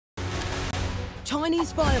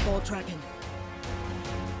Chinese fireball dragon.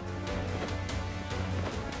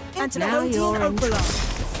 And Now you're in trouble.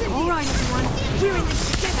 Alright everyone, we're in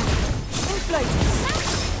this together. Inflators.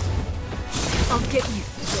 I'll get you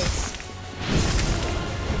for this.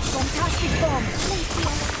 Fantastic bomb.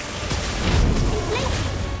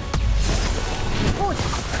 Order.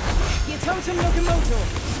 Your totem locomotor.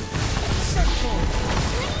 Set forward.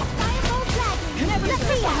 Fireball dragon. Let's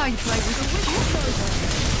be behind flavors. The wish is over.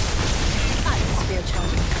 Atmosphere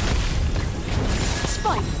charge.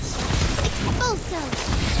 Spiders. Expulso.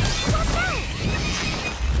 Watch out.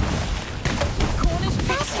 Cornish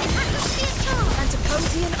pixie. Atmosphere charge.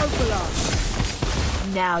 Antipodian Opalar.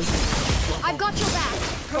 Now you. I've got your back.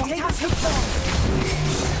 Fantastic bomb.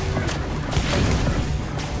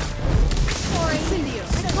 Sorry. Incendio.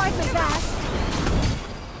 Tried my best.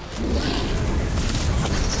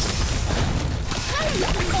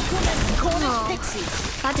 Cornish pixie.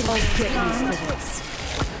 That didn't get used for this.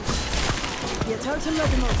 Your totem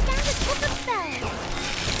locomotive. Stand the tip of spells.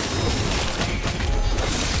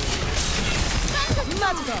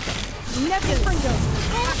 Magica. Nebula. Springo.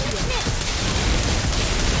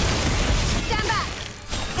 Stand back.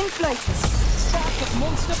 Inflators. Spark of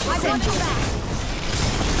monster. I got your back.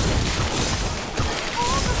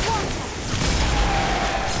 All the water.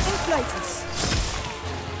 Inflators.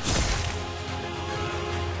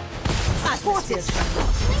 Forces.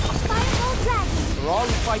 Fireball dragon. We're all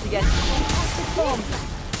fight again. Fantastic bomb.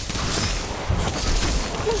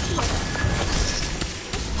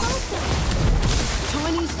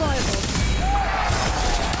 Chinese fireball.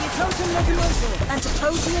 Your totem locomotive.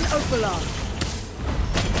 Antipodian Opalar.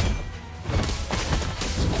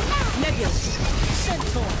 Nebula.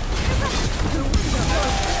 Centaur.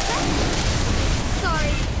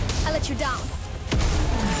 Sorry, I let you down.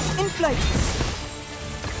 Inflators.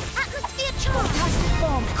 Atmosphere charge. Fantastic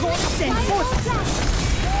bomb. Cornish send. Fireball dragon.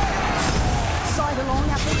 Side along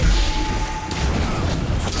apple.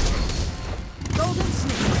 Golden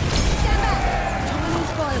snake. Stand back.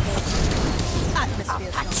 Chinese fireball.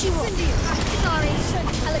 Atmosphere charge. Sorry,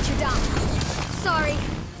 I let you down. Sorry,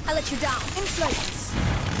 I let you down. Inflators.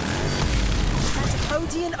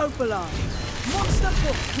 Antipodian Opalar. Monster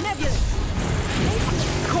Book. Nebula.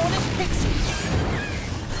 Cornish pixies.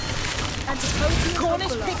 Antipodian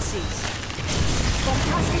Cornish pixies.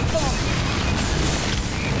 Fantastic bomb.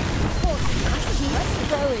 Let's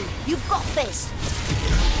go. You've got this.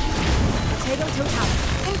 Potato total.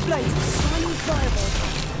 Inflators. Chinese fireball.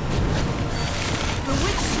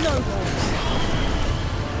 Bewitched snowballs.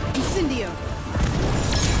 Incendio.